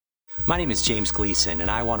My name is James Gleason, and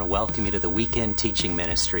I want to welcome you to the weekend teaching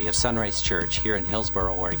ministry of Sunrise Church here in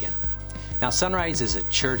Hillsboro, Oregon. Now, Sunrise is a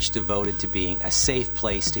church devoted to being a safe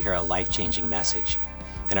place to hear a life-changing message.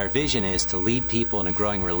 And our vision is to lead people in a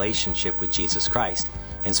growing relationship with Jesus Christ.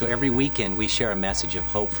 And so every weekend we share a message of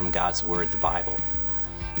hope from God's Word, the Bible.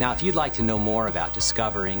 Now, if you'd like to know more about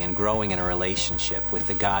discovering and growing in a relationship with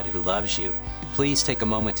the God who loves you, please take a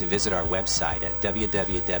moment to visit our website at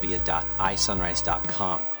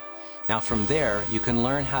www.isunrise.com. Now, from there, you can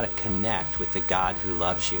learn how to connect with the God who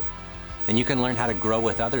loves you. Then you can learn how to grow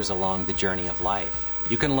with others along the journey of life.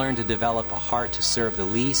 You can learn to develop a heart to serve the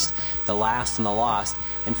least, the last, and the lost.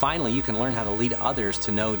 And finally, you can learn how to lead others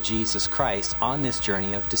to know Jesus Christ on this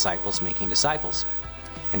journey of disciples making disciples.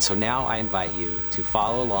 And so now I invite you to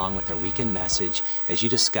follow along with our weekend message as you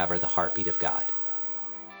discover the heartbeat of God.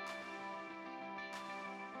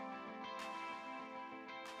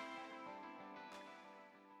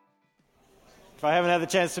 If I haven't had the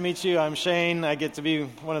chance to meet you, I'm Shane. I get to be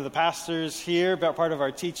one of the pastors here, part of our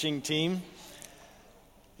teaching team.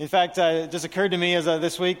 In fact, it just occurred to me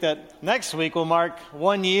this week that next week will mark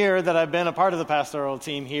 1 year that I've been a part of the pastoral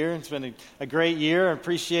team here. It's been a great year. I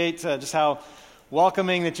appreciate just how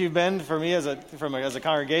welcoming that you've been for me as a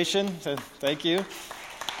congregation. So thank you.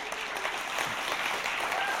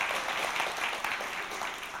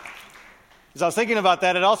 As I was thinking about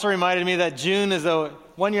that, it also reminded me that June is the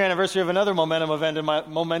 1-year anniversary of another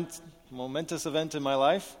momentous event in my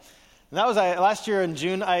life. And that was last year in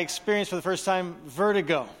June, I experienced for the first time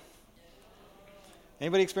vertigo.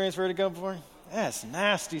 Anybody experienced vertigo before? Yeah, it's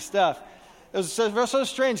nasty stuff. It was so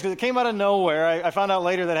strange because it came out of nowhere. I found out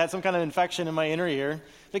later that I had some kind of infection in my inner ear.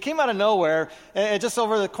 It came out of nowhere. And just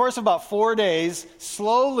over the course of about 4 days,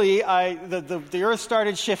 slowly the earth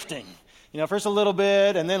started shifting. First a little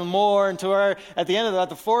bit and then more until at the end of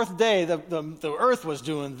the fourth day, the earth was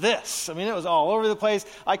doing this. I mean, it was all over the place.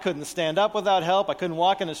 I couldn't stand up without help. I couldn't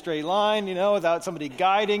walk in a straight line, without somebody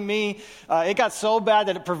guiding me. It got so bad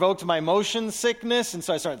that it provoked my motion sickness, and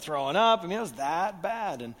so I started throwing up. I mean, it was that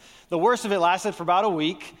bad. And the worst of it lasted for about a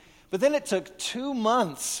week. But then it took 2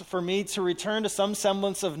 months for me to return to some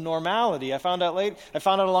semblance of normality. I found out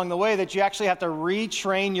along the way that you actually have to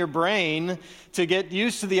retrain your brain to get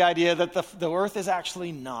used to the idea that the earth is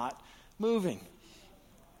actually not moving.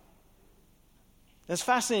 It's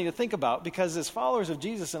fascinating to think about because as followers of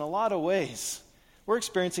Jesus, in a lot of ways, we're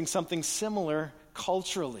experiencing something similar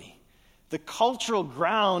culturally. The cultural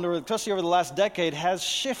ground, or especially over the last decade, has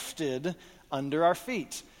shifted under our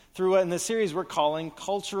feet through what in this series we're calling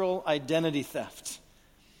cultural identity theft.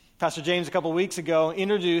 Pastor James a couple weeks ago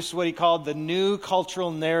introduced what he called the new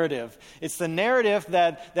cultural narrative. It's the narrative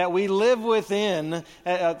that we live within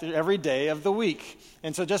every day of the week.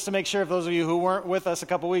 And so just to make sure, for those of you who weren't with us a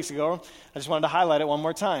couple weeks ago, I just wanted to highlight it one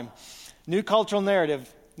more time. New cultural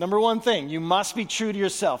narrative. Number one thing, you must be true to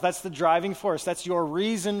yourself. That's the driving force. That's your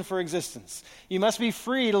reason for existence. You must be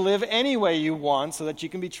free to live any way you want so that you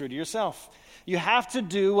can be true to yourself. You have to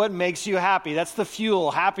do what makes you happy. That's the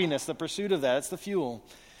fuel, happiness, the pursuit of that. It's the fuel.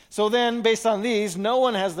 So then, based on these, no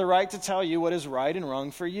one has the right to tell you what is right and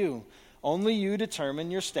wrong for you. Only you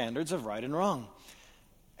determine your standards of right and wrong.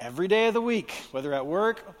 Every day of the week, whether at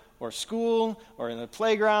work or school or in the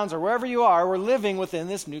playgrounds or wherever you are, we're living within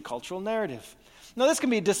this new cultural narrative. Now, this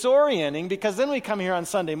can be disorienting because then we come here on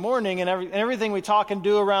Sunday morning and everything we talk and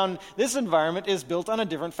do around this environment is built on a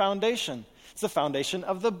different foundation. It's the foundation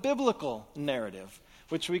of the biblical narrative,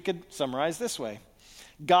 which we could summarize this way.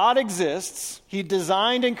 God exists. He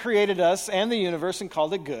designed and created us and the universe and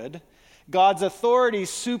called it good. God's authority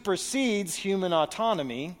supersedes human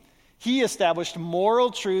autonomy. He established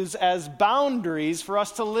moral truths as boundaries for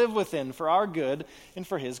us to live within for our good and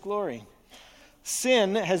for His glory.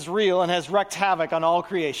 Sin is real and has wreaked havoc on all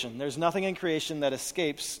creation. There's nothing in creation that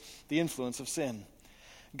escapes the influence of sin.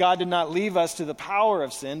 God did not leave us to the power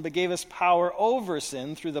of sin, but gave us power over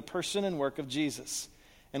sin through the person and work of Jesus.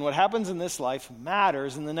 And what happens in this life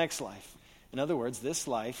matters in the next life. In other words, this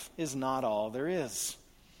life is not all there is.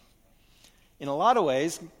 In a lot of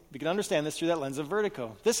ways, we can understand this through that lens of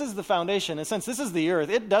vertigo. This is the foundation. In a sense, this is the earth.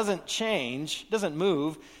 It doesn't change, doesn't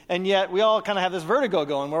move, and yet we all kind of have this vertigo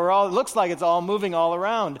going where it looks like it's all moving all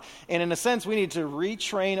around. And in a sense, we need to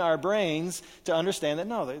retrain our brains to understand that,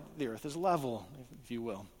 no, the earth is level, if you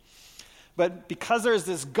will. But because there's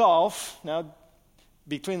this gulf now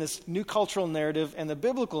between this new cultural narrative and the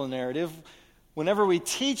biblical narrative, whenever we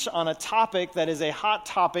teach on a topic that is a hot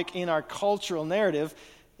topic in our cultural narrative,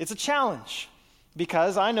 it's a challenge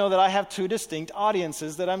because I know that I have two distinct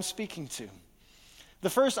audiences that I'm speaking to. The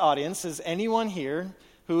first audience is anyone here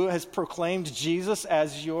who has proclaimed Jesus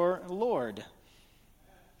as your Lord.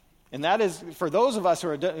 And that is, for those of us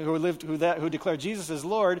who declare Jesus as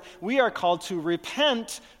Lord, we are called to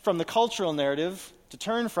repent from the cultural narrative, to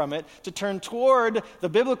turn from it, to turn toward the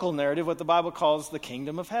biblical narrative, what the Bible calls the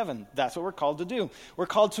kingdom of heaven. That's what we're called to do. We're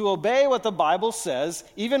called to obey what the Bible says,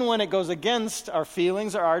 even when it goes against our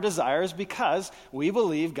feelings or our desires, because we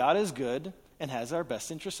believe God is good and has our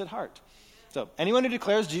best interests at heart. So anyone who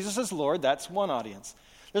declares Jesus as Lord, that's one audience.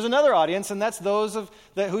 There's another audience, and that's those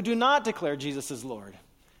who do not declare Jesus as Lord.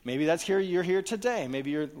 Maybe that's here. You're here today. Maybe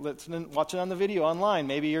you're watching on the video online.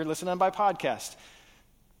 Maybe you're listening by podcast.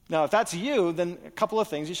 Now, if that's you, then a couple of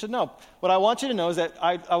things you should know. What I want you to know is that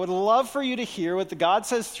I would love for you to hear what God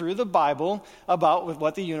says through the Bible about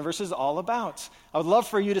what the universe is all about. I would love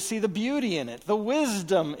for you to see the beauty in it, the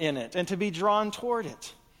wisdom in it, and to be drawn toward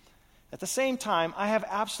it. At the same time, I have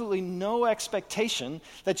absolutely no expectation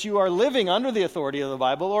that you are living under the authority of the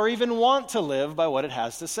Bible or even want to live by what it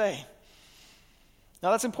has to say.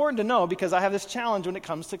 Now, that's important to know because I have this challenge when it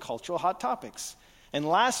comes to cultural hot topics. And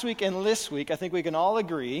last week and this week, I think we can all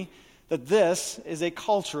agree that this is a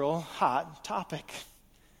cultural hot topic.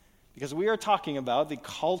 Because we are talking about the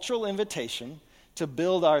cultural invitation to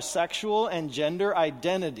build our sexual and gender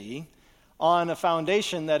identity on a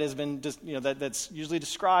foundation that has been, that's usually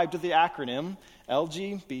described with the acronym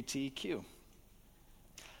LGBTQ.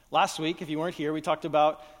 Last week, if you weren't here, we talked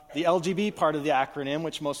about the LGB part of the acronym,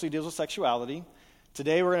 which mostly deals with sexuality.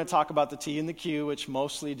 Today, we're going to talk about the T and the Q, which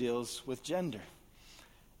mostly deals with gender.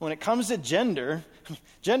 When it comes to gender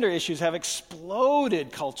issues have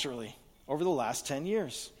exploded culturally over the last 10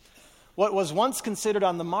 years. What was once considered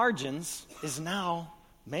on the margins is now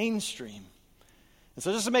mainstream. And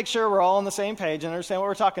so just to make sure we're all on the same page and understand what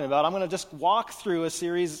we're talking about, I'm going to just walk through a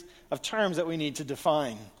series of terms that we need to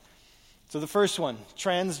define. So the first one,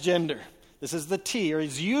 transgender. This is the T, or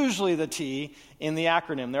is usually the T in the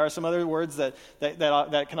acronym. There are some other words that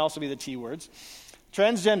can also be the T words.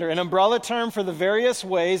 Transgender, an umbrella term for the various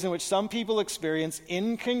ways in which some people experience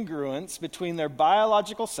incongruence between their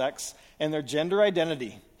biological sex and their gender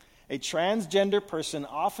identity. A transgender person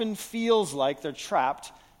often feels like they're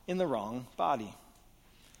trapped in the wrong body.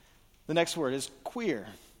 The next word is queer.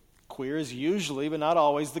 Queer is usually, but not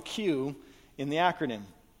always, the Q in the acronym.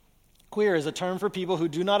 Queer is a term for people who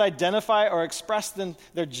do not identify or express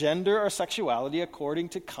their gender or sexuality according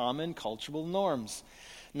to common cultural norms.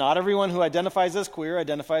 Not everyone who identifies as queer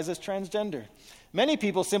identifies as transgender. Many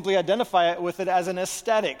people simply identify with it as an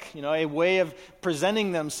aesthetic, a way of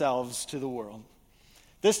presenting themselves to the world.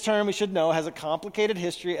 This term, we should know, has a complicated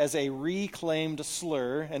history as a reclaimed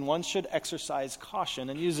slur, and one should exercise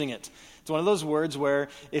caution in using it. It's one of those words where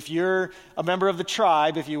if you're a member of the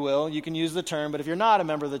tribe, if you will, you can use the term, but if you're not a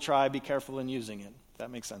member of the tribe, be careful in using it. If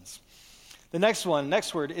that makes sense. The next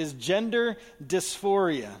word is gender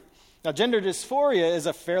dysphoria. Now, gender dysphoria is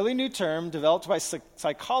a fairly new term developed by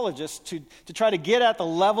psychologists to try to get at the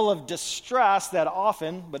level of distress that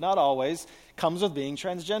often, but not always, comes with being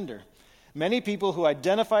transgender. Many people who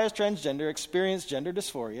identify as transgender experience gender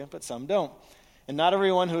dysphoria, but some don't. And not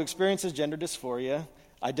everyone who experiences gender dysphoria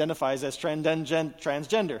identifies as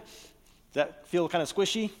transgender. Does that feel kind of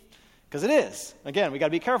squishy? Because it is. Again, we got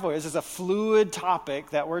to be careful. This is a fluid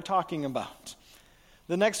topic that we're talking about.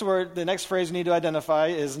 The next phrase we need to identify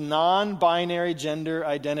is non-binary gender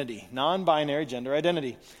identity. Non-binary gender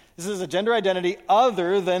identity. This is a gender identity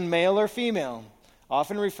other than male or female,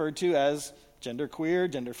 often referred to as gender queer,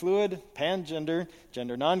 gender fluid, pangender,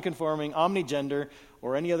 gender nonconforming, omnigender,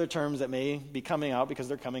 or any other terms that may be coming out because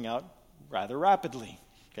they're coming out rather rapidly.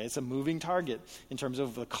 Okay, it's a moving target in terms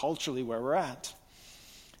of culturally where we're at.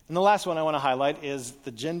 And the last one I want to highlight is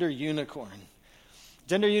the gender unicorn.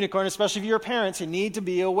 Gender unicorn, especially if you're parents, you need to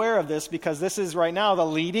be aware of this because this is right now the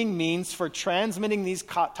leading means for transmitting these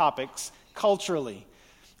topics culturally.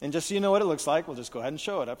 And just so you know what it looks like, we'll just go ahead and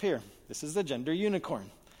show it up here. This is the gender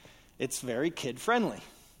unicorn. It's very kid-friendly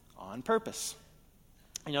on purpose.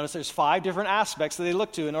 You notice there's 5 different aspects that they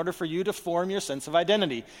look to in order for you to form your sense of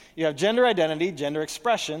identity. You have gender identity, gender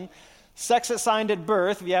expression, sex assigned at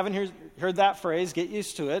birth. If you haven't heard that phrase, get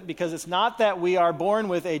used to it, because it's not that we are born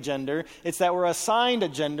with a gender, it's that we're assigned a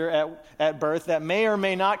gender at birth that may or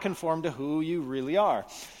may not conform to who you really are.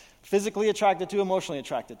 Physically attracted to, emotionally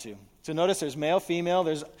attracted to. So notice there's male, female,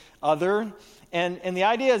 there's other. And the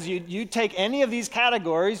idea is you take any of these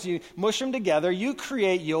categories, you mush them together, you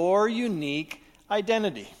create your unique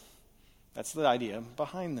identity. That's the idea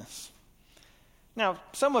behind this. Now,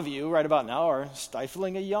 some of you right about now are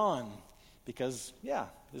stifling a yawn because,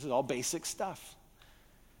 this is all basic stuff.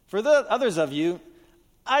 For the others of you,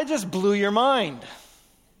 I just blew your mind.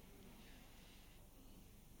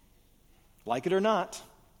 Like it or not,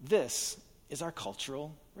 this is our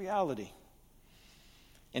cultural reality.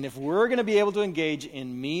 And if we're going to be able to engage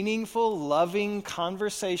in meaningful, loving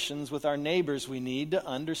conversations with our neighbors, we need to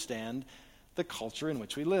understand the culture in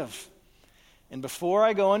which we live. And before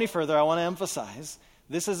I go any further, I want to emphasize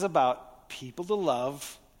this is about people to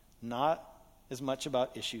love, not as much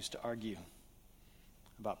about issues to argue.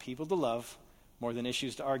 About people to love more than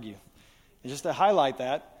issues to argue. And just to highlight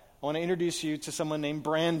that, I want to introduce you to someone named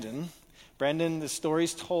Brandon. Brandon, the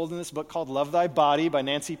story's told in this book called Love Thy Body by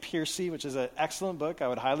Nancy Pearcey, which is an excellent book. I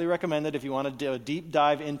would highly recommend it if you want to do a deep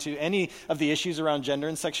dive into any of the issues around gender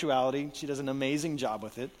and sexuality. She does an amazing job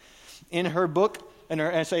with it. In her book, in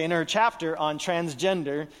her chapter on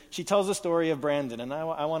transgender, she tells the story of Brandon, and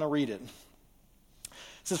I want to read it.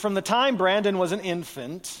 It says, from the time Brandon was an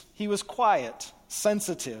infant, he was quiet,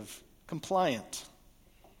 sensitive, compliant.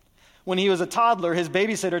 When he was a toddler, his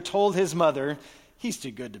babysitter told his mother, he's too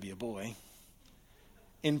good to be a boy.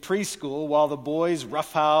 In preschool, while the boys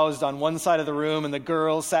roughhoused on one side of the room and the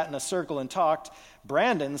girls sat in a circle and talked,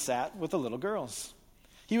 Brandon sat with the little girls.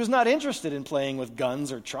 He was not interested in playing with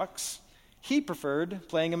guns or trucks. He preferred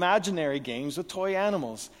playing imaginary games with toy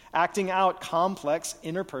animals, acting out complex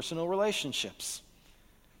interpersonal relationships.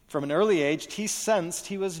 From an early age, he sensed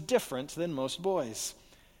he was different than most boys.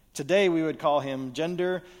 Today, we would call him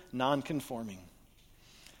gender nonconforming.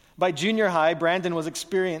 By junior high, Brandon was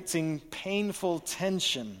experiencing painful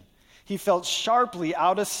tension. He felt sharply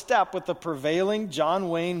out of step with the prevailing John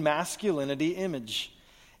Wayne masculinity image,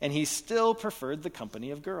 and he still preferred the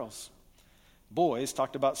company of girls. Boys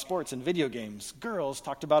talked about sports and video games. Girls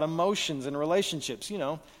talked about emotions and relationships,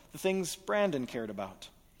 the things Brandon cared about.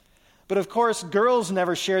 But of course, girls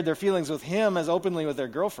never shared their feelings with him as openly with their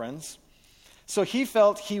girlfriends. So he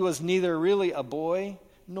felt he was neither really a boy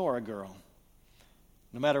nor a girl.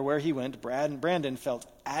 No matter where he went, Brandon felt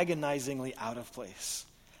agonizingly out of place.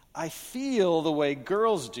 I feel the way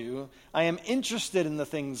girls do. I am interested in the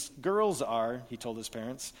things girls are, he told his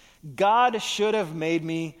parents. God should have made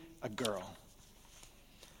me a girl.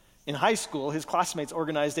 In high school, his classmates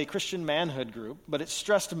organized a Christian manhood group, but it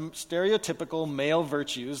stressed stereotypical male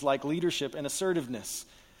virtues like leadership and assertiveness.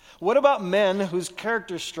 What about men whose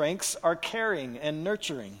character strengths are caring and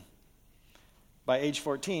nurturing? By age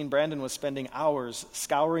 14, Brandon was spending hours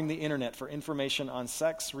scouring the internet for information on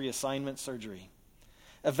sex reassignment surgery.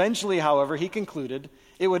 Eventually, however, he concluded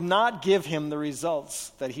it would not give him the results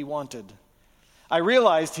that he wanted. I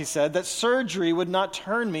realized, he said, that surgery would not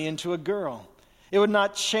turn me into a girl. It would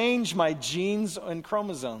not change my genes and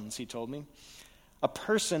chromosomes, he told me. A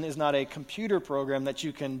person is not a computer program that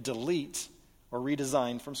you can delete or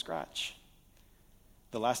redesign from scratch.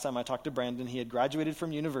 The last time I talked to Brandon, he had graduated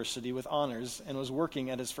from university with honors and was working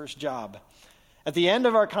at his first job. At the end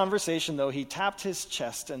of our conversation, though, he tapped his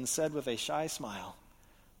chest and said with a shy smile,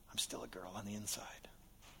 I'm still a girl on the inside.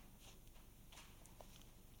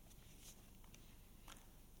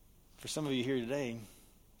 For some of you here today,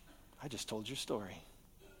 I just told your story.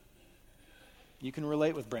 You can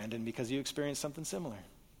relate with Brandon because you experienced something similar.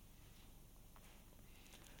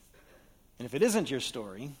 And if it isn't your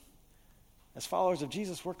story, as followers of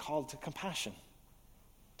Jesus, we're called to compassion,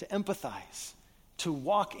 to empathize, to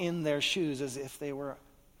walk in their shoes as if they were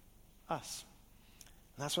us.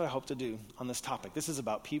 And that's what I hope to do on this topic. This is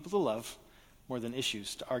about people to love more than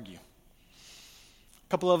issues to argue. A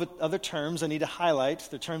couple of other terms I need to highlight.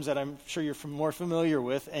 They're terms that I'm sure you're more familiar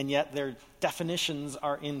with, and yet their definitions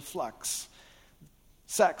are in flux.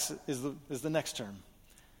 Sex is the next term.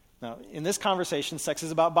 Now, in this conversation, sex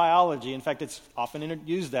is about biology. In fact, it's often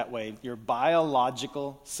used that way, your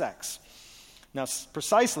biological sex. Now,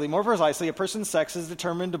 more precisely, a person's sex is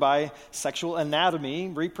determined by sexual anatomy,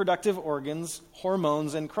 reproductive organs,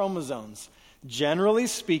 hormones, and chromosomes. Generally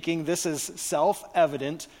speaking, this is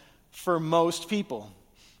self-evident for most people.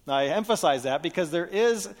 Now, I emphasize that because there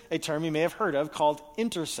is a term you may have heard of called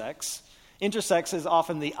intersex. Intersex is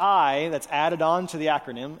often the I that's added on to the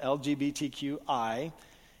acronym, LGBTQI.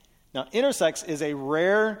 Now, intersex is a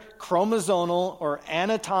rare chromosomal or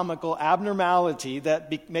anatomical abnormality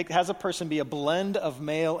that has a person be a blend of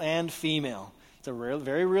male and female. It's a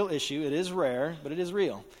very real issue. It is rare, but it is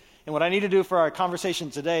real. And what I need to do for our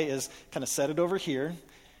conversation today is kind of set it over here.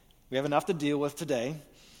 We have enough to deal with today.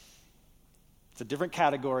 It's a different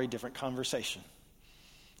category, different conversation.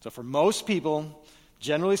 So for most people,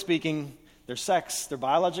 generally speaking, their sex, their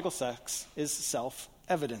biological sex, is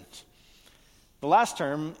self-evident. The last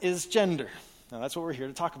term is gender. Now, that's what we're here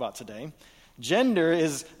to talk about today. Gender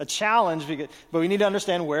is a challenge, but we need to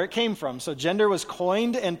understand where it came from. So gender was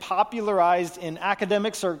coined and popularized in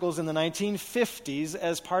academic circles in the 1950s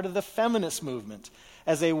as part of the feminist movement,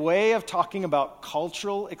 as a way of talking about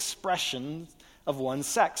cultural expression of one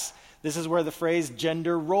sex. This is where the phrase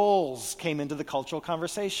gender roles came into the cultural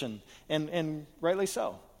conversation, and rightly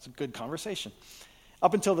so. It's a good conversation.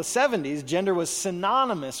 Up until the 70s, gender was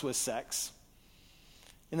synonymous with sex.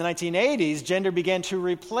 In the 1980s, gender began to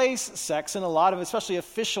replace sex in a lot of, especially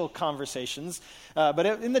official conversations, but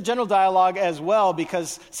in the general dialogue as well,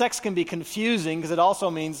 because sex can be confusing, because it also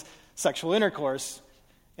means sexual intercourse.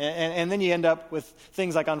 And then you end up with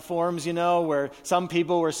things like on forums, where some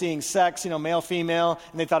people were seeing sex, male, female,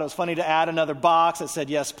 and they thought it was funny to add another box that said,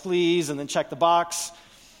 yes, please, and then check the box.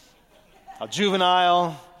 How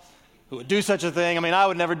juvenile. Who would do such a thing? I mean, I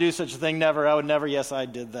would never do such a thing, never. I would never, yes, I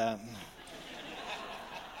did that.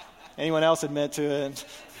 Anyone else admit to it?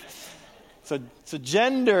 So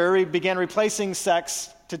gender began replacing sex,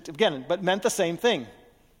 but meant the same thing,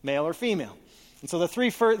 male or female. And so the three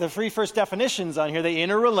first definitions on here, they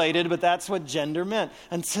interrelated, but that's what gender meant.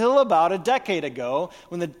 Until about a decade ago,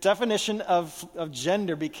 when the definition of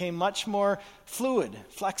gender became much more fluid,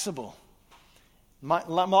 flexible.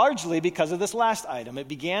 Largely because of this last item. It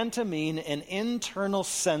began to mean an internal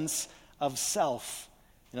sense of self.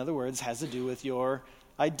 In other words, has to do with your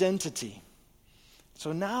identity.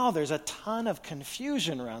 So now there's a ton of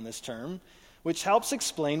confusion around this term, which helps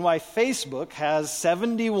explain why Facebook has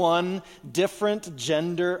 71 different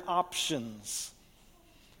gender options.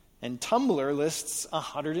 And Tumblr lists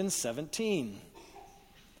 117.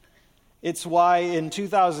 It's why in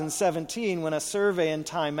 2017, when a survey in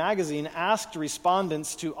Time magazine asked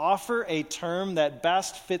respondents to offer a term that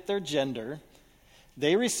best fit their gender,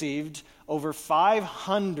 they received over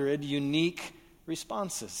 500 unique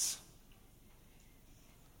responses.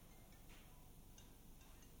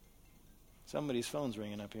 Somebody's phone's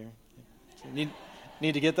ringing up here.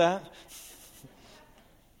 Need to get that?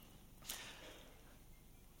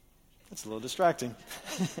 That's a little distracting.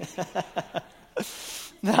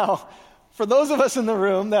 Now, for those of us in the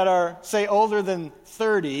room that are, say, older than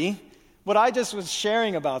 30, what I just was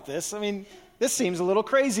sharing about this, this seems a little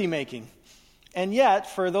crazy-making. And yet,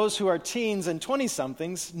 for those who are teens and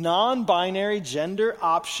 20-somethings, non-binary gender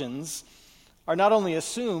options are not only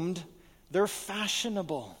assumed, they're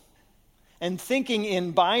fashionable. And thinking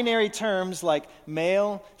in binary terms like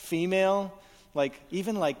male, female,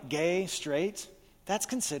 even like gay, straight, that's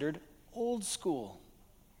considered old school.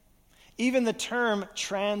 Even the term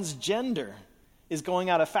transgender is going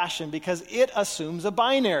out of fashion because it assumes a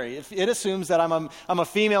binary. It assumes that I'm a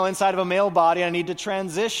female inside of a male body and I need to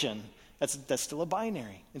transition. That's still a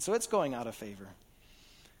binary. And so it's going out of favor.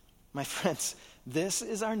 My friends, this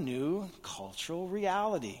is our new cultural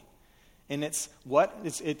reality. And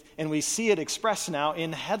and we see it expressed now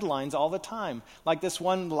in headlines all the time. Like this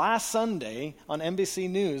one last Sunday on NBC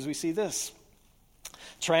News, we see this.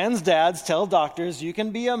 Trans dads tell doctors you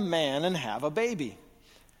can be a man and have a baby.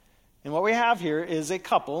 And what we have here is a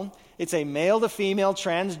couple. It's a male to female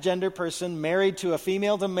transgender person married to a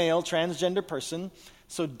female to male transgender person.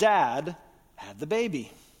 So dad had the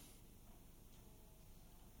baby.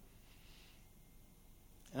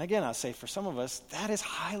 And again, I'll say for some of us, that is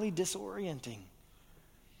highly disorienting.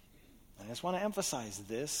 I just want to emphasize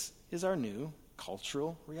this is our new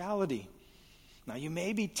cultural reality. Now, you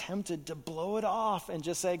may be tempted to blow it off and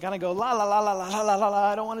just say, kind of go, la, la, la, la, la, la, la,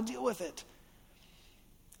 la, I don't want to deal with it.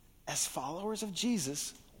 As followers of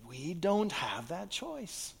Jesus, we don't have that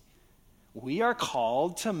choice. We are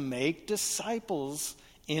called to make disciples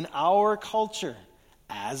in our culture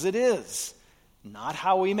as it is, not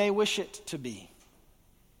how we may wish it to be.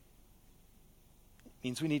 It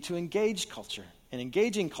means we need to engage culture. And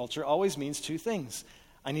engaging culture always means two things.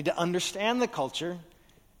 I need to understand the culture,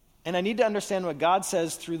 and I need to understand what God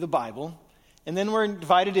says through the Bible. And then we're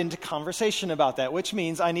invited into conversation about that, which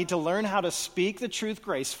means I need to learn how to speak the truth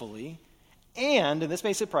gracefully. And this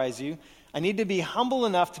may surprise you, I need to be humble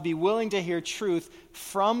enough to be willing to hear truth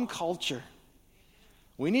from culture.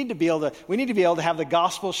 We need to be able to have the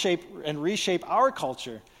gospel shape and reshape our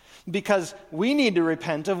culture, because we need to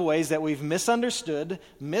repent of ways that we've misunderstood,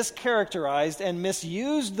 mischaracterized, and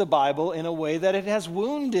misused the Bible in a way that it has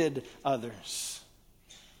wounded others.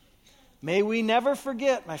 May we never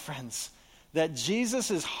forget, my friends, that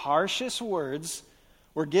Jesus' harshest words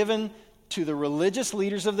were given to the religious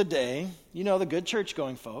leaders of the day, the good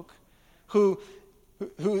church-going folk, who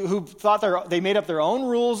thought they made up their own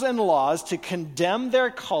rules and laws to condemn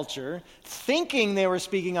their culture, thinking they were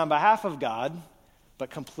speaking on behalf of God, but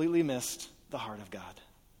completely missed the heart of God.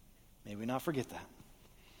 May we not forget that.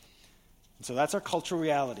 And so that's our cultural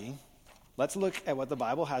reality. Let's look at what the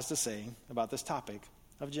Bible has to say about this topic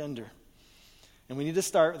of gender. And we need to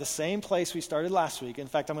start at the same place we started last week. In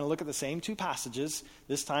fact, I'm going to look at the same two passages,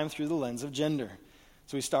 this time through the lens of gender.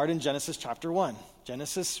 So we start in Genesis chapter 1.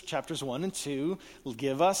 Genesis chapters 1 and 2 will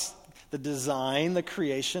give us the design, the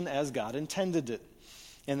creation as God intended it.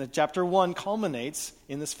 And the chapter 1 culminates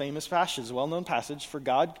in this famous passage, well-known passage for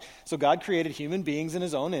God. So God created human beings in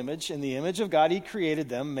his own image. In the image of God, he created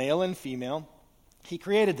them, male and female. He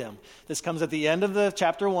created them. This comes at the end of the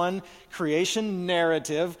chapter 1 creation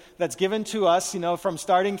narrative that's given to us, from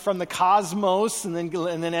starting from the cosmos and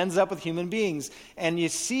then ends up with human beings. And you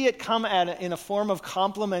see it come in a form of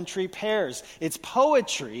complementary pairs. It's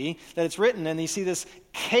poetry that it's written, and you see this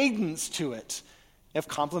cadence to it of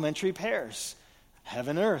complementary pairs.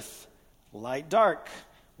 Heaven, earth, light, dark,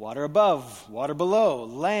 water above, water below,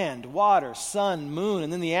 land, water, sun, moon,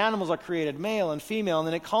 and then the animals are created, male and female, and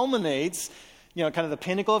then it culminates, kind of the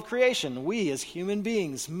pinnacle of creation. We as human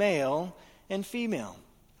beings, male and female.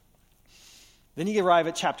 Then you arrive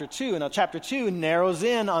at chapter 2, and now chapter 2 narrows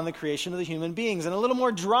in on the creation of the human beings, and a little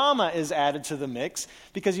more drama is added to the mix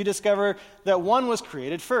because you discover that one was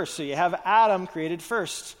created first. So you have Adam created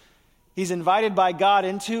first. He's invited by God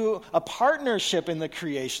into a partnership in the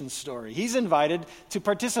creation story. He's invited to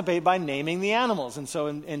participate by naming the animals. And so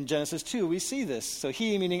in Genesis 2, we see this. So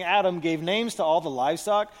he, meaning Adam, gave names to all the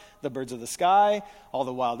livestock, the birds of the sky, all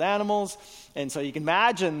the wild animals. And so you can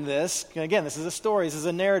imagine this. Again, this is a story. This is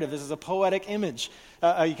a narrative. This is a poetic image.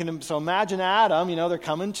 So imagine Adam, they're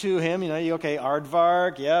coming to him,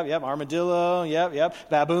 aardvark, yep, armadillo, yep,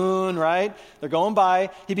 baboon, right? They're going by.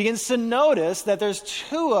 He begins to notice that there's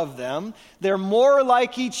two of them. They're more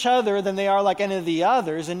like each other than they are like any of the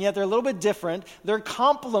others, and yet they're a little bit different. They're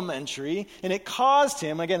complementary, and it caused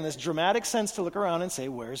him, again, in this dramatic sense, to look around and say,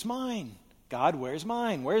 where's mine? God, where's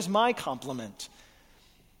mine? Where's my complement?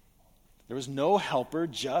 There was no helper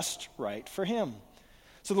just right for him.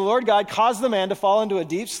 So the Lord God caused the man to fall into a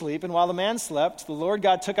deep sleep, and while the man slept, the Lord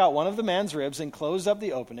God took out one of the man's ribs and closed up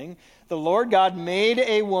the opening. The Lord God made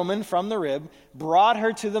a woman from the rib, brought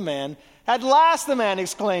her to the man. At last the man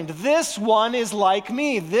exclaimed, "This one is like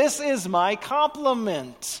me. This is my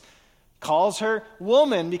complement." Calls her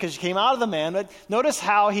woman because she came out of the man, but notice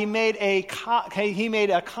how he made a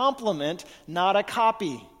complement, not a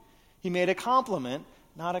copy. He made a complement,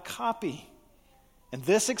 not a copy. And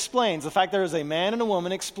this explains, the fact there is a man and a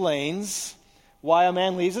woman explains why a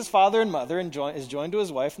man leaves his father and mother and is joined to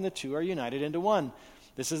his wife, and the two are united into one.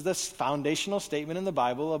 This is the foundational statement in the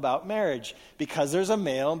Bible about marriage. Because there's a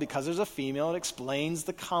male, because there's a female, it explains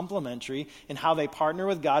the complementary and how they partner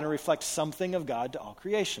with God and reflect something of God to all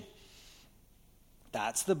creation.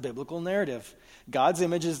 That's the biblical narrative. God's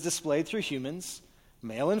image is displayed through humans,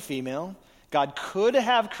 male and female. God could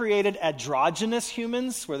have created androgynous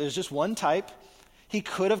humans where there's just one type. He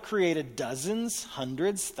could have created dozens,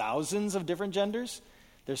 hundreds, thousands of different genders.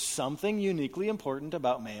 There's something uniquely important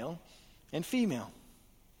about male and female.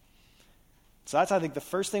 So that's, I think, the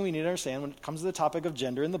first thing we need to understand when it comes to the topic of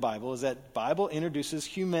gender in the Bible is that the Bible introduces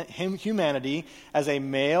humanity as a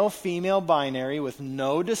male-female binary with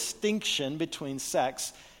no distinction between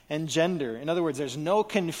sex and gender. In other words, there's no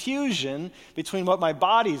confusion between what my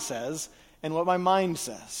body says and what my mind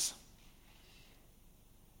says.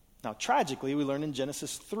 Now, tragically, we learn in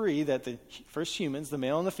Genesis 3 that the first humans, the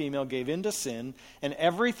male and the female, gave in to sin, and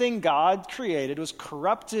everything God created was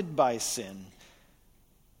corrupted by sin.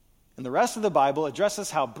 And the rest of the Bible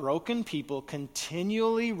addresses how broken people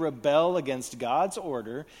continually rebel against God's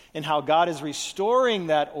order and how God is restoring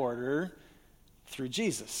that order through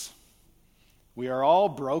Jesus. We are all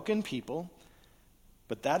broken people,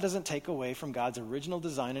 but that doesn't take away from God's original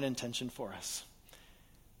design and intention for us.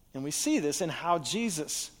 And we see this in how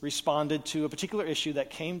Jesus responded to a particular issue that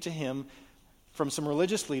came to him from some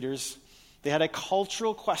religious leaders. They had a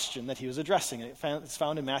cultural question that he was addressing. It's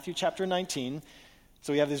found in Matthew chapter 19.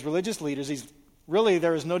 So we have these religious leaders.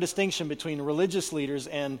 There is no distinction between religious leaders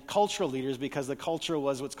and cultural leaders because the culture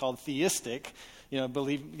was what's called theistic. So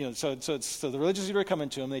the religious leader coming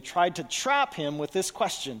to him, they tried to trap him with this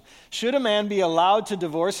question: should a man be allowed to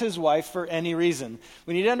divorce his wife for any reason?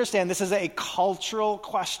 We need to understand this is a cultural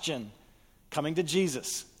question coming to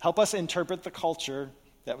Jesus. Help us interpret the culture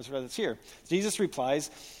that's here. Jesus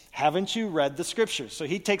replies, haven't you read the scriptures? So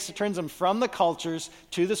he turns them from the cultures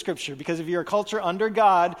to the scripture, because if you're a culture under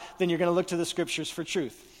God, then you're going to look to the scriptures for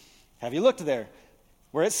truth. Have you looked there?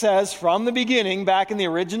 Where it says, from the beginning, back in the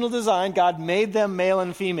original design, God made them male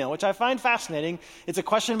and female, which I find fascinating. It's a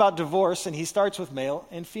question about divorce, and he starts with male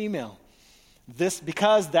and female.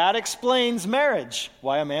 Because that explains marriage,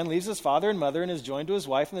 why a man leaves his father and mother and is joined to his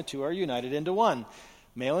wife, and the two are united into one.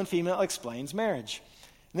 Male and female explains marriage.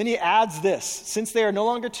 And then he adds this: since they are no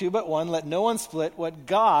longer two but one, let no one split what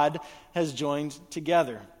God has joined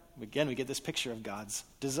together. Again, we get this picture of God's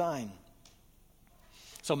design.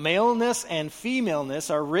 So maleness and femaleness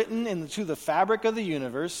are written into the fabric of the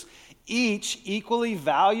universe, each equally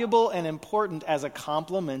valuable and important as a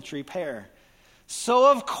complementary pair.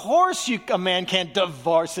 So of course a man can't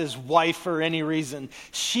divorce his wife for any reason.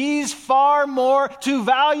 She's far more too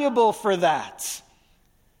valuable for that.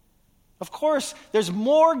 Of course, there's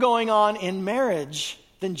more going on in marriage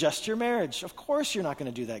than just your marriage. Of course you're not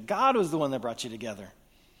going to do that. God was the one that brought you together.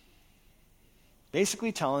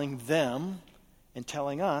 Basically telling them and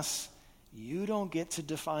telling us, you don't get to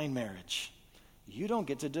define marriage. You don't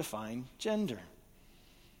get to define gender.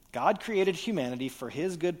 God created humanity for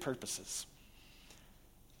his good purposes.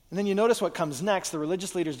 And then you notice what comes next. The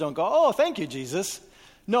religious leaders don't go, oh, thank you, Jesus.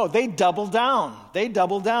 No, they double down. They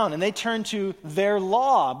double down and they turn to their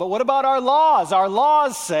law. But what about our laws? Our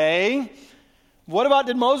laws say, what about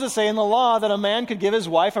did Moses say in the law that a man could give his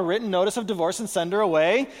wife a written notice of divorce and send her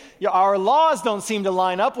away? Our laws don't seem to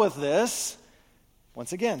line up with this.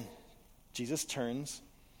 Once again, Jesus turns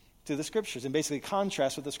to the scriptures and basically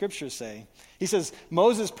contrasts what the scriptures say. He says,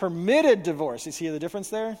 Moses permitted divorce. You see the difference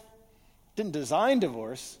there? Didn't design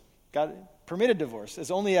divorce. God permitted divorce.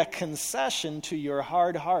 It's only a concession to your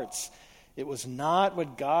hard hearts. It was not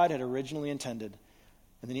what God had originally intended.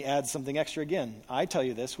 And then he adds something extra again. I tell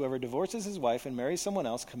you this, whoever divorces his wife and marries someone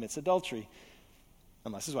else commits adultery,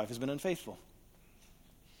 unless his wife has been unfaithful.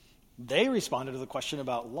 They responded to the question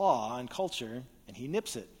about law and culture, and he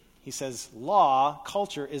nips it. He says, law,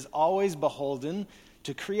 culture, is always beholden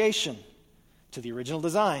to creation, to the original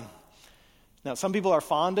design. Now, some people are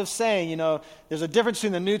fond of saying, there's a difference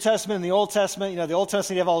between the New Testament and the Old Testament. The Old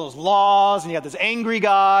Testament, you have all those laws, and you have this angry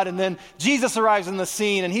God, and then Jesus arrives in the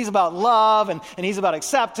scene, and he's about love, and he's about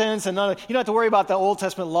acceptance, and you don't have to worry about the Old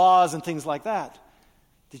Testament laws and things like that.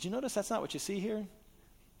 Did you notice that's not what you see here?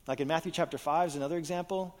 Like in Matthew chapter 5 is another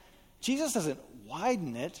example. Jesus doesn't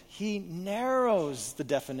widen it. He narrows the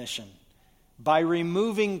definition by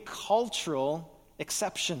removing cultural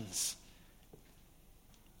exceptions.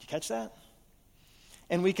 Did you catch that?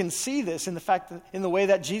 And we can see this in the fact that in the way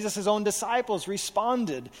that Jesus' own disciples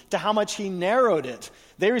responded to how much he narrowed it.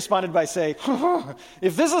 They responded by saying,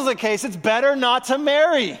 if this is the case, it's better not to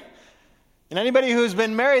marry. And anybody who's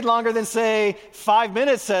been married longer than, say, 5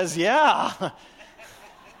 minutes says, yeah,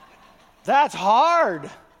 that's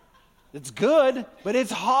hard. It's good, but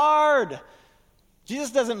it's hard.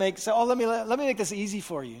 Jesus doesn't say, let me make this easy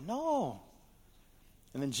for you. No.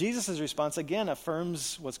 And then Jesus' response again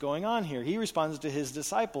affirms what's going on here. He responds to his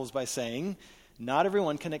disciples by saying, not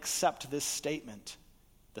everyone can accept this statement.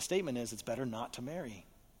 The statement is, it's better not to marry.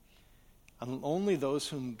 Only those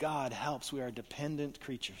whom God helps. We are dependent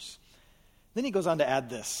creatures. Then he goes on to add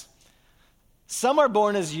this. Some are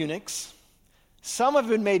born as eunuchs. Some have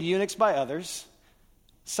been made eunuchs by others.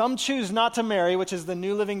 Some choose not to marry, which is the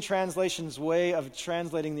New Living Translation's way of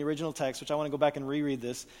translating the original text, which I want to go back and reread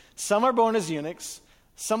this. Some are born as eunuchs.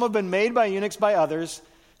 Some have been made by eunuchs by others.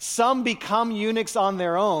 Some become eunuchs on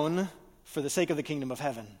their own for the sake of the kingdom of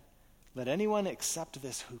heaven. Let anyone accept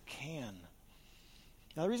this who can.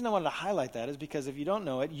 Now, the reason I wanted to highlight that is because if you don't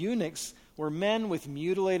know it, eunuchs were men with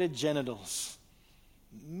mutilated genitals.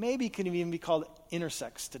 Maybe could even be called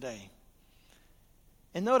intersex today.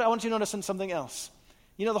 And I want you to notice something else.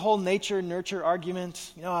 The whole nature-nurture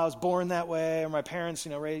argument. I was born that way, or my parents,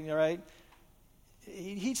 right?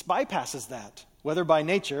 He bypasses that. Whether by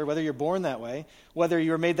nature, whether you're born that way, whether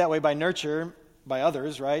you're made that way by nurture, by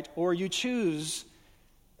others, right? Or you choose.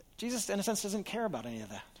 Jesus, in a sense, doesn't care about any of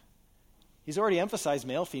that. He's already emphasized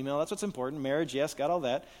male, female. That's what's important. Marriage, yes, got all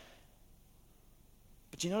that.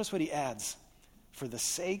 But you notice what he adds. For the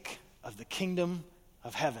sake of the kingdom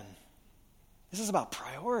of heaven. This is about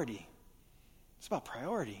priority. It's about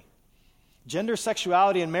priority. Gender,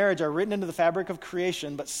 sexuality, and marriage are written into the fabric of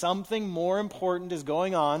creation, but something more important is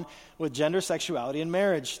going on with gender, sexuality, and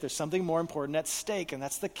marriage. There's something more important at stake, and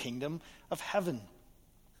that's the kingdom of heaven.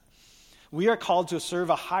 We are called to serve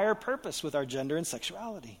a higher purpose with our gender and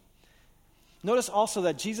sexuality. Notice also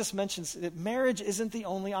that Jesus mentions that marriage isn't the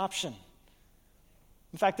only option.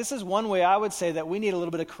 In fact, this is one way I would say that we need a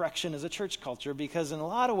little bit of correction as a church culture, because in a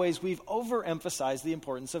lot of ways we've overemphasized the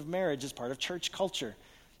importance of marriage as part of church culture.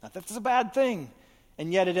 Not that it's a bad thing,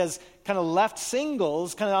 and yet it has kind of left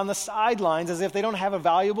singles kind of on the sidelines as if they don't have a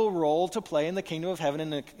valuable role to play in the kingdom of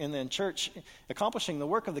heaven and in church accomplishing the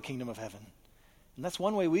work of the kingdom of heaven. And that's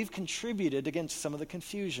one way we've contributed against some of the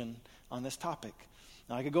confusion on this topic.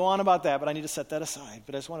 Now, I could go on about that, but I need to set that aside.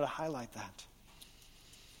 But I just wanted to highlight that.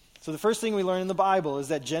 So the first thing we learn in the Bible is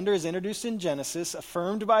that gender is introduced in Genesis,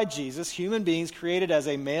 affirmed by Jesus, human beings created as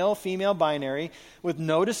a male-female binary with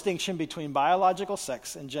no distinction between biological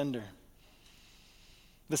sex and gender.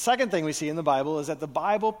 The second thing we see in the Bible is that the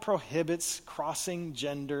Bible prohibits crossing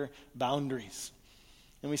gender boundaries.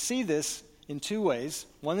 And we see this in two ways.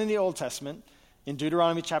 One in the Old Testament, in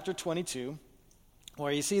Deuteronomy chapter 22,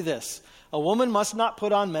 where you see this. A woman must not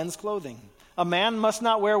put on men's clothing. A man must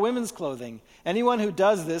not wear women's clothing. Anyone who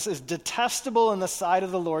does this is detestable in the sight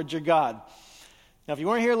of the Lord your God. Now, if you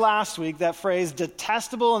weren't here last week, that phrase,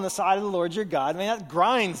 detestable in the sight of the Lord your God, I mean, that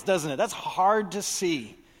grinds, doesn't it? That's hard to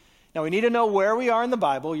see. Now, we need to know where we are in the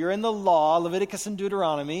Bible. You're in the law, Leviticus and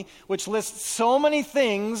Deuteronomy, which lists so many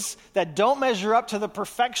things that don't measure up to the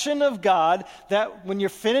perfection of God that when you're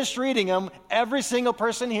finished reading them, every single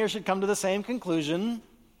person here should come to the same conclusion: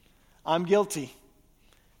 I'm guilty.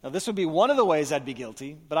 Now, this would be one of the ways I'd be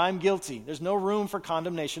guilty, but I'm guilty. There's no room for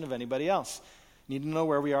condemnation of anybody else. You need to know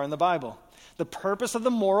where we are in the Bible. The purpose of the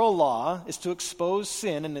moral law is to expose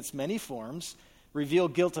sin in its many forms, reveal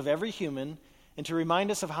guilt of every human, and to remind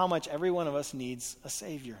us of how much every one of us needs a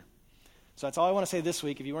Savior. So that's all I want to say this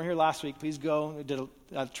week. If you weren't here last week, please go.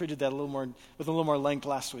 I treated that with a little more length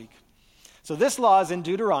last week. So this law is in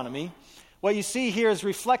Deuteronomy. What you see here is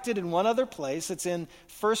reflected in one other place. It's in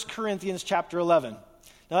 1 Corinthians chapter 11.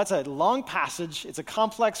 Now that's a long passage. It's a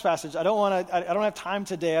complex passage. I don't have time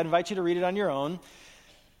today. I invite you to read it on your own.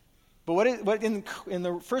 But in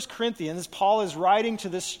the 1 Corinthians, Paul is writing to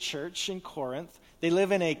this church in Corinth. They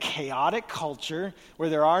live in a chaotic culture where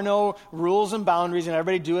there are no rules and boundaries and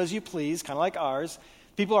everybody do as you please, kind of like ours.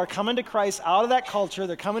 People are coming to Christ out of that culture.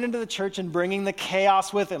 They're coming into the church and bringing the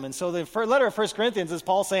chaos with them. And so the letter of 1 Corinthians is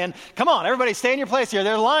Paul saying, come on, everybody stay in your place here.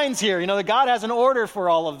 There are lines here. You know, that God has an order for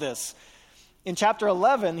all of this. In chapter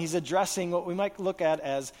 11, he's addressing what we might look at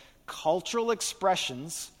as cultural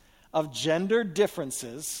expressions of gender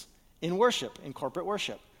differences in worship, in corporate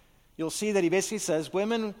worship. You'll see that he basically says,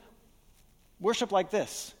 women worship like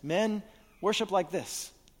this. Men worship like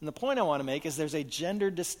this. And the point I want to make is there's a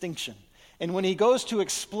gender distinction. And when he goes to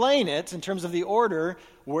explain it in terms of the order,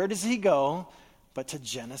 where does he go? But to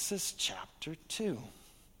Genesis chapter 2.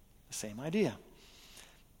 The same idea.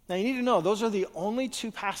 Now you need to know, those are the only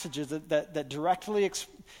two passages that directly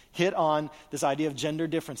hit on this idea of gender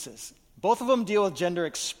differences. Both of them deal with gender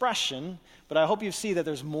expression, but I hope you see that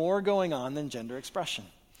there's more going on than gender expression.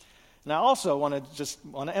 And I also want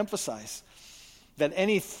to emphasize that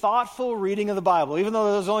any thoughtful reading of the Bible, even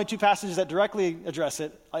though there's only two passages that directly address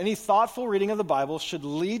it, any thoughtful reading of the Bible should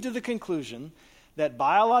lead to the conclusion that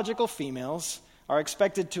biological females are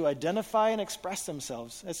expected to identify and express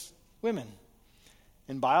themselves as women.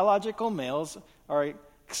 And biological males are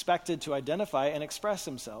expected to identify and express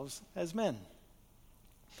themselves as men.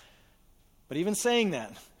 But even saying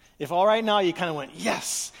that, if all right now you kind of went,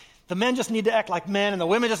 yes, the men just need to act like men and the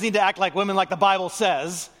women just need to act like women like the Bible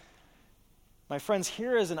says, my friends,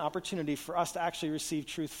 here is an opportunity for us to actually receive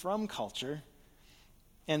truth from culture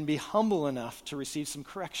and be humble enough to receive some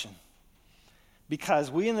correction. Because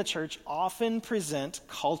we in the church often present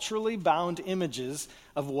culturally bound images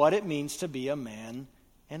of what it means to be a man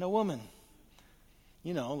and a woman.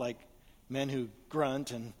 You know, like men who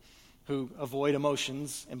grunt and who avoid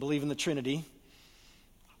emotions and believe in the Trinity.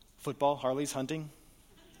 Football, Harleys, hunting.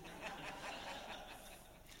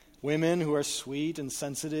 Women who are sweet and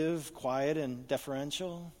sensitive, quiet and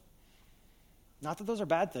deferential. Not that those are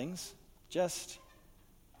bad things, just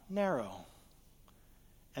narrow.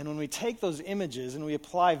 And when we take those images and we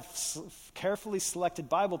apply carefully selected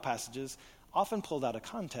Bible passages, often pulled out of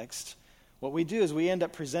context, what we do is we end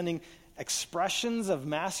up presenting expressions of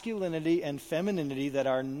masculinity and femininity that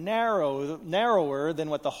are narrower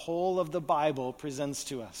than what the whole of the Bible presents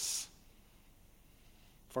to us.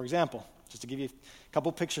 For example, just to give you a couple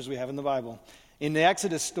pictures we have in the Bible. In the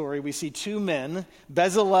Exodus story, we see two men,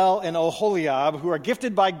 Bezalel and Oholiab, who are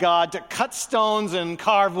gifted by God to cut stones and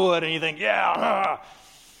carve wood, and you think, yeah,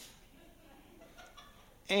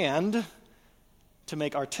 and to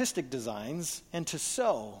make artistic designs and to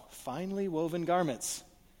sew finely woven garments.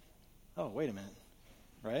 Oh, wait a minute,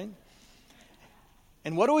 right?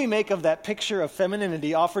 And what do we make of that picture of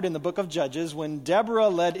femininity offered in the book of Judges when Deborah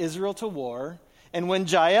led Israel to war and when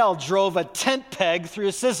Jael drove a tent peg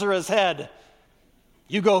through Sisera's head?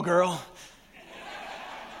 You go, girl.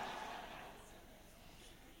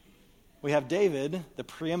 We have David, the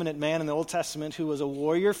preeminent man in the Old Testament, who was a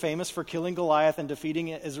warrior famous for killing Goliath and defeating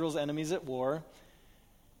Israel's enemies at war,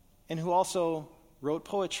 and who also wrote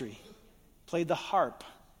poetry, played the harp,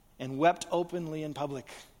 and wept openly in public.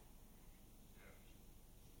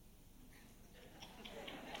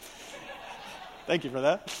 Thank you for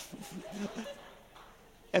that.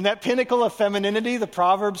 And that pinnacle of femininity, the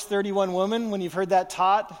Proverbs 31 woman, when you've heard that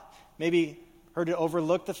taught, maybe heard it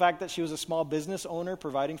overlook the fact that she was a small business owner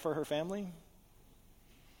providing for her family.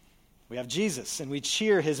 We have Jesus, and we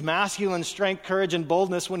cheer his masculine strength, courage, and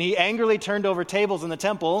boldness when he angrily turned over tables in the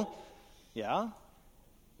temple. Yeah?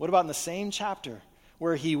 What about in the same chapter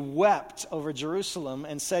where he wept over Jerusalem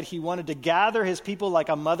and said he wanted to gather his people like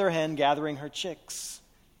a mother hen gathering her chicks?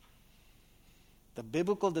 The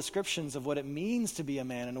biblical descriptions of what it means to be a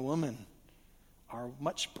man and a woman are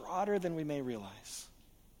much broader than we may realize.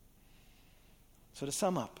 So to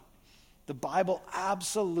sum up, the Bible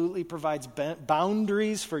absolutely provides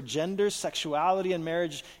boundaries for gender, sexuality, and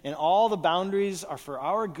marriage, and all the boundaries are for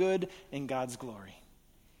our good and God's glory.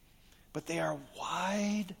 But they are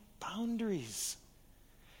wide boundaries.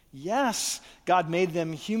 Yes, God made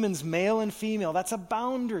them humans, male and female. That's a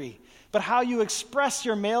boundary. But how you express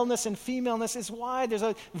your maleness and femaleness is wide. There's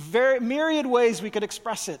a very myriad ways we could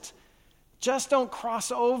express it. Just don't cross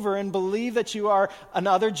over and believe that you are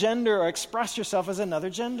another gender or express yourself as another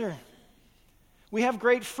gender. We have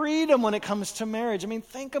great freedom when it comes to marriage. I mean,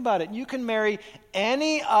 think about it. You can marry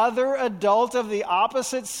any other adult of the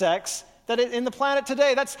opposite sex that in the planet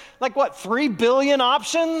today. That's like what, 3 billion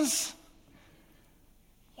options?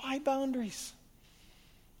 Wide boundaries.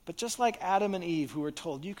 But just like Adam and Eve, who were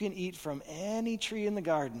told you can eat from any tree in the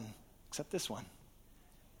garden except this one,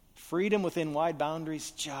 freedom within wide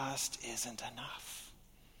boundaries just isn't enough.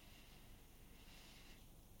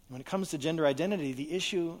 When it comes to gender identity, the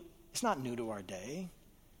issue is not new to our day.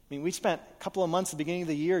 I mean, we spent a couple of months at the beginning of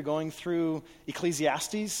the year going through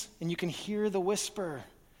Ecclesiastes, and you can hear the whisper,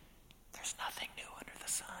 there's nothing new under the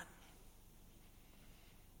sun.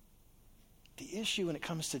 The issue when it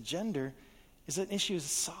comes to gender is an issue of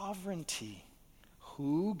sovereignty.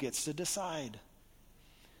 Who gets to decide?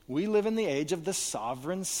 We live in the age of the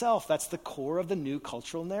sovereign self. That's the core of the new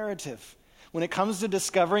cultural narrative. When it comes to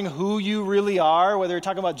discovering who you really are, whether you're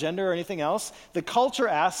talking about gender or anything else, the culture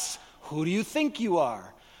asks, who do you think you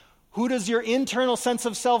are? Who does your internal sense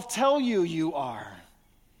of self tell you you are?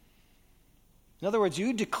 In other words,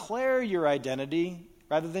 you declare your identity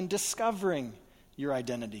rather than discovering your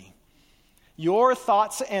identity. Your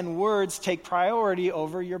thoughts and words take priority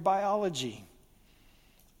over your biology.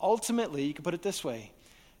 Ultimately, you can put it this way,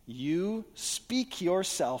 you speak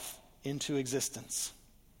yourself into existence.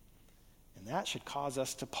 And that should cause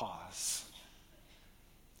us to pause.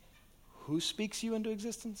 Who speaks you into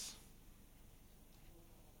existence?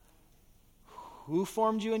 Who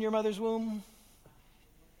formed you in your mother's womb?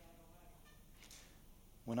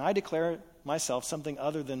 When I declare myself something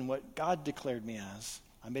other than what God declared me as,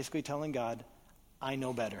 I'm basically telling God, I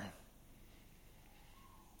know better.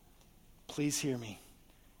 Please hear me.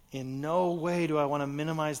 In no way do I want to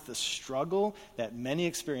minimize the struggle that many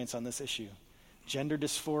experience on this issue. Gender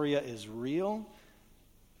dysphoria is real.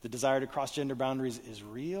 The desire to cross gender boundaries is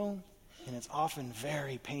real. And it's often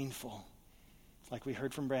very painful, like we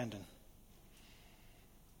heard from Brandon.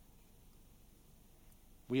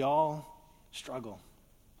 We all struggle.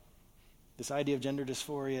 This idea of gender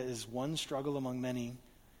dysphoria is one struggle among many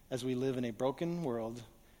as we live in a broken world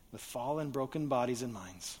with fallen, broken bodies and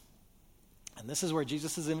minds. And this is where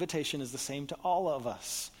Jesus' invitation is the same to all of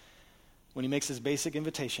us. When he makes his basic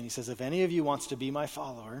invitation, he says, if any of you wants to be my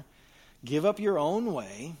follower, give up your own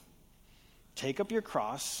way, take up your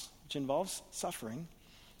cross, which involves suffering,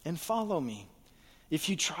 and follow me. If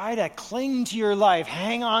you try to cling to your life,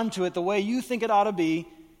 hang on to it the way you think it ought to be,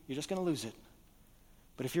 you're just going to lose it.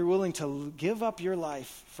 But if you're willing to give up your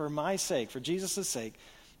life for my sake, for Jesus' sake,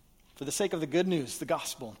 for the sake of the good news, the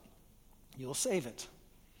gospel, you'll save it.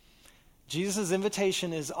 Jesus'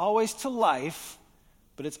 invitation is always to life,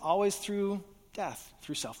 but it's always through death,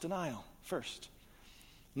 through self-denial first.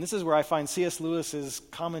 And this is where I find C.S. Lewis's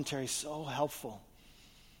commentary so helpful.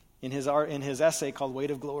 In his essay called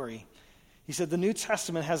Weight of Glory, he said, the New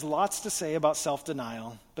Testament has lots to say about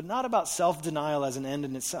self-denial, but not about self-denial as an end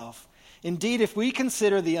in itself. Indeed, if we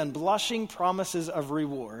consider the unblushing promises of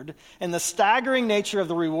reward and the staggering nature of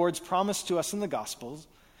the rewards promised to us in the Gospels,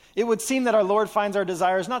 it would seem that our Lord finds our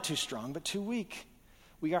desires not too strong, but too weak.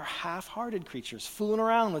 We are half-hearted creatures, fooling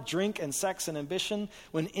around with drink and sex and ambition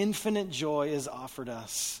when infinite joy is offered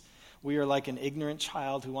us. We are like an ignorant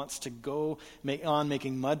child who wants to go on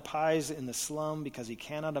making mud pies in the slum because he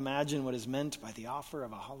cannot imagine what is meant by the offer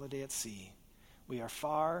of a holiday at sea. We are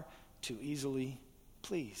far too easily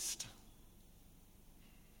pleased.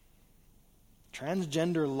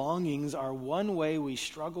 Transgender longings are one way we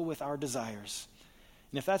struggle with our desires.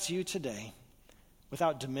 And if that's you today,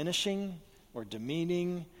 without diminishing or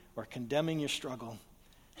demeaning or condemning your struggle,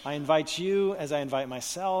 I invite you, as I invite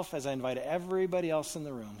myself, as I invite everybody else in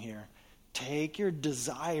the room here, take your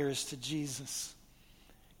desires to Jesus.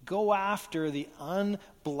 Go after the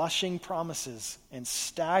unblushing promises and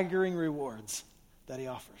staggering rewards that he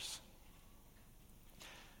offers.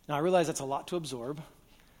 Now, I realize that's a lot to absorb.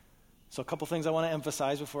 So a couple things I want to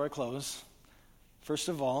emphasize before I close. First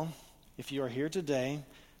of all, if you are here today,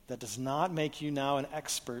 that does not make you now an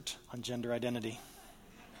expert on gender identity.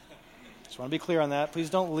 Just want to be clear on that. Please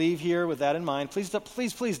don't leave here with that in mind. Please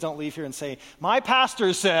don't leave here and say, my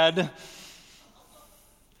pastor said.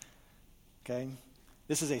 Okay?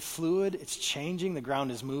 This is a fluid. It's changing. The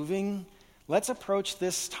ground is moving. Let's approach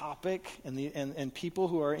this topic and people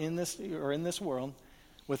who are in this world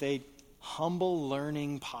with a humble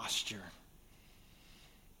learning posture.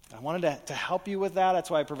 I wanted to help you with that. That's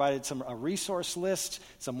why I provided a resource list,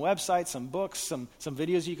 some websites, some books, some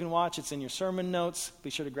videos you can watch. It's in your sermon notes.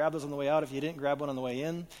 Be sure to grab those on the way out if you didn't grab one on the way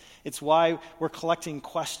in. It's why we're collecting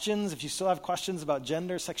questions. If you still have questions about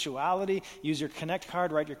gender, sexuality, use your Connect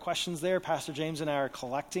card, write your questions there. Pastor James and I are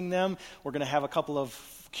collecting them. We're going to have a couple of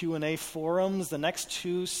Q&A forums the next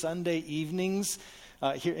 2 Sunday evenings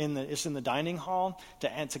here in the dining hall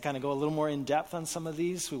to kind of go a little more in depth on some of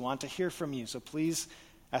these. We want to hear from you, so please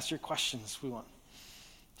ask your questions.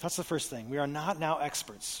 That's the first thing. We are not now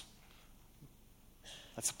experts.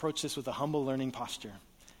 Let's approach this with a humble learning posture.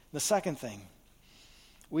 The second thing,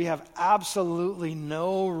 we have absolutely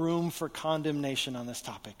no room for condemnation on this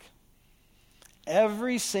topic.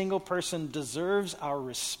 Every single person deserves our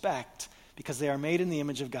respect because they are made in the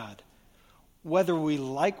image of God. Whether we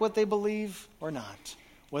like what they believe or not,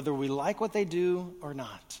 whether we like what they do or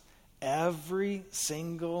not, every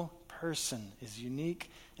single person is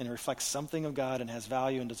unique and reflects something of God and has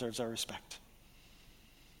value and deserves our respect.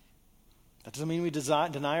 That doesn't mean we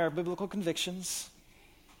deny our biblical convictions.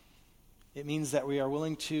 It means that we are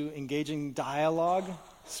willing to engage in dialogue,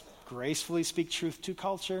 gracefully speak truth to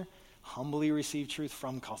culture, humbly receive truth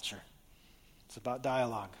from culture. It's about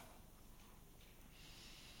dialogue.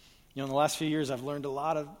 In the last few years, I've learned a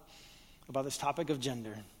lot about this topic of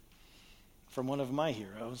gender from one of my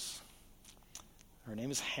heroes. Her name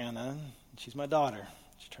is Hannah, and she's my daughter.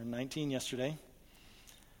 She turned 19 yesterday.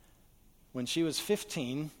 When she was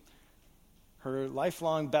 15, her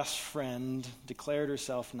lifelong best friend declared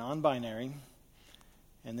herself non-binary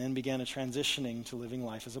and then began a transitioning to living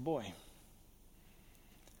life as a boy.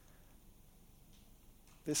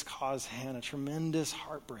 This caused Hannah tremendous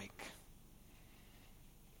heartbreak.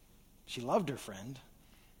 She loved her friend,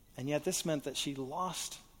 and yet this meant that she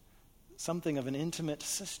lost something of an intimate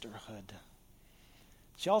sisterhood.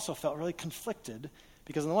 She also felt really conflicted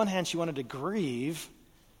because on the one hand she wanted to grieve,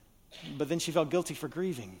 but then she felt guilty for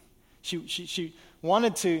grieving. She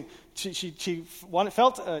felt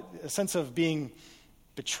a sense of being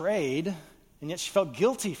betrayed, and yet she felt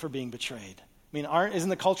guilty for being betrayed. I mean, isn't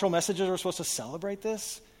the cultural message that we're supposed to celebrate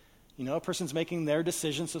this? A person's making their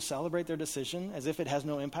decision, so celebrate their decision as if it has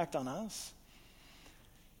no impact on us.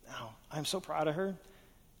 Now, I'm so proud of her.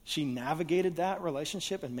 She navigated that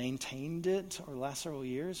relationship and maintained it over the last several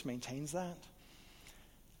years, maintains that,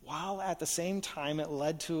 while at the same time it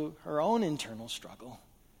led to her own internal struggle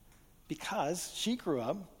because she grew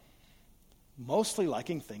up mostly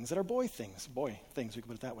liking things that are boy things, we can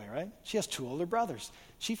put it that way, right? She has 2 older brothers.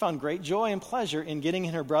 She found great joy and pleasure in getting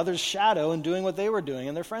in her brother's shadow and doing what they were doing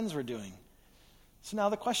and their friends were doing. So now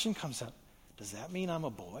the question comes up, does that mean I'm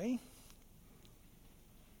a boy?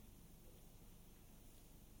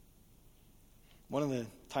 One of the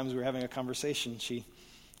times we were having a conversation, she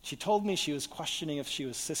told me she was questioning if she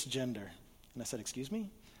was cisgender. And I said, excuse me?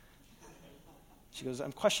 She goes,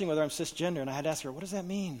 I'm questioning whether I'm cisgender. And I had to ask her, what does that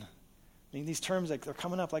mean? I mean, these terms, they're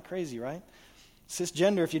coming up like crazy, right?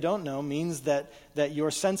 Cisgender, if you don't know, means that your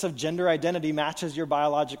sense of gender identity matches your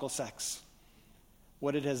biological sex.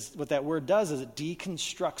 What that word does is it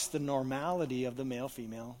deconstructs the normality of the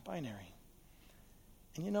male-female binary.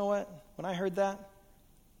 And you know what? When I heard that,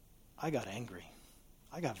 I got angry.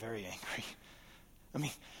 I got very angry. I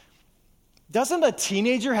mean, doesn't a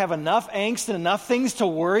teenager have enough angst and enough things to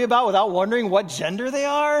worry about without wondering what gender they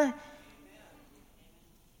are?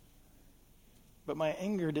 But my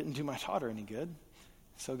anger didn't do my daughter any good.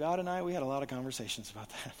 So God and I, we had a lot of conversations about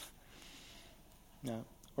that. Now,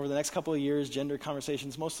 over the next couple of years, gender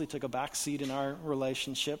conversations mostly took a back seat in our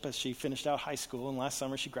relationship as she finished out high school. And last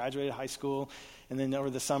summer, she graduated high school. And then over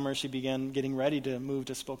the summer, she began getting ready to move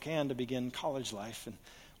to Spokane to begin college life. And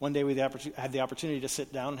one day we had the opportunity to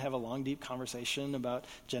sit down and have a long, deep conversation about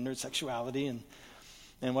gender and sexuality.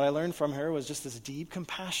 And what I learned from her was just this deep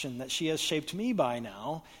compassion that she has shaped me by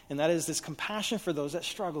now, and that is this compassion for those that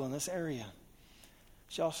struggle in this area.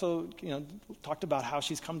 She also, talked about how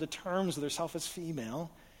she's come to terms with herself as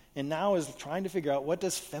female, and now is trying to figure out what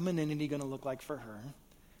does femininity going to look like for her.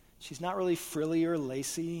 She's not really frilly or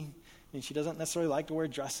lacy, and she doesn't necessarily like to wear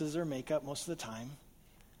dresses or makeup most of the time.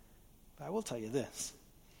 But I will tell you this.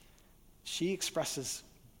 She expresses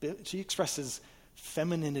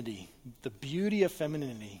femininity, the beauty of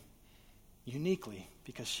femininity, uniquely,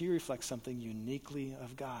 because she reflects something uniquely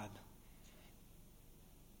of God.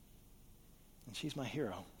 And she's my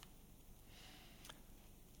hero.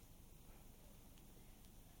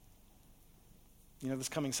 You know, this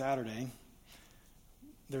coming Saturday,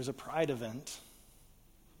 there's a Pride event.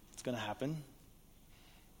 It's going to happen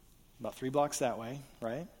about 3 blocks that way,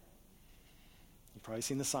 right? You've probably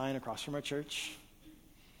seen the sign across from our church.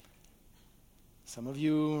 Some of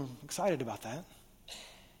you are excited about that.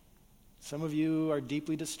 Some of you are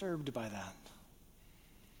deeply disturbed by that.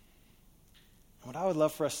 What I would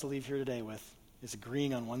love for us to leave here today with is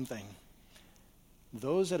agreeing on one thing.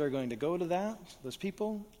 Those that are going to go to that, those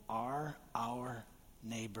people, are our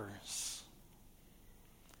neighbors.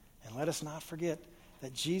 And let us not forget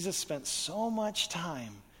that Jesus spent so much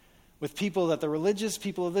time with people that the religious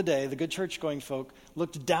people of the day, the good church-going folk,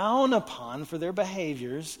 looked down upon for their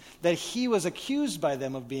behaviors, that he was accused by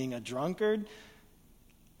them of being a drunkard,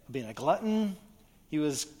 being a glutton. He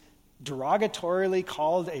was derogatorily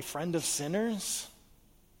called a friend of sinners.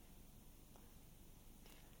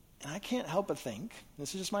 And I can't help but think,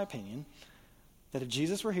 this is just my opinion, that if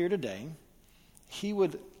Jesus were here today, he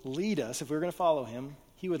would lead us, if we were going to follow him,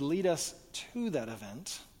 he would lead us to that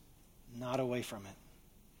event, not away from it.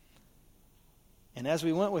 And as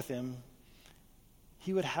we went with him,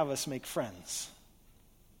 he would have us make friends,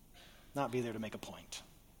 not be there to make a point.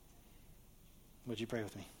 Would you pray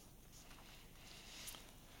with me?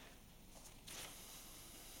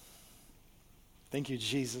 Thank you,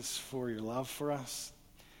 Jesus, for your love for us.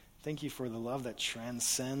 Thank you for the love that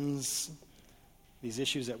transcends these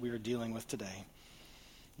issues that we are dealing with today.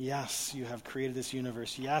 Yes, you have created this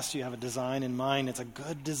universe. Yes, you have a design in mind. It's a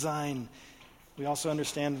good design. We also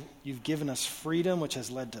understand you've given us freedom, which has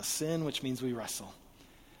led to sin, which means we wrestle.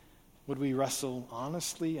 Would we wrestle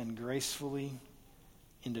honestly and gracefully,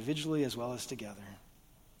 individually as well as together?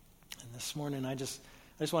 And this morning, I just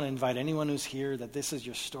want to invite anyone who's here that this is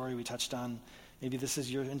your story we touched on. Maybe this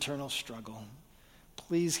is your internal struggle.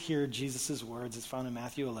 Please hear Jesus' words. It's found in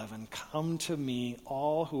Matthew 11. Come to me,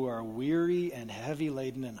 all who are weary and heavy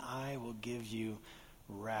laden, and I will give you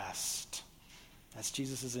rest. That's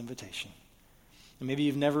Jesus' invitation. And maybe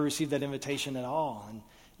you've never received that invitation at all. And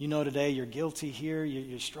you know today you're guilty here,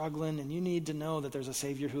 you're struggling, and you need to know that there's a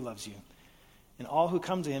Savior who loves you. And all who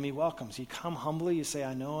come to him, he welcomes. You come humbly, you say,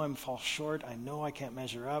 I know I fall short, I know I can't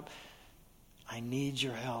measure up. I need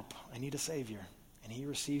your help. I need a Savior. And he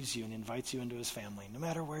receives you and invites you into his family, no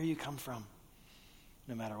matter where you come from,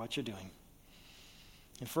 no matter what you're doing.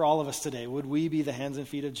 And for all of us today, would we be the hands and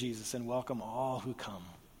feet of Jesus and welcome all who come?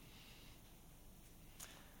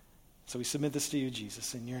 So we submit this to you,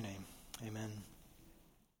 Jesus, in your name. Amen.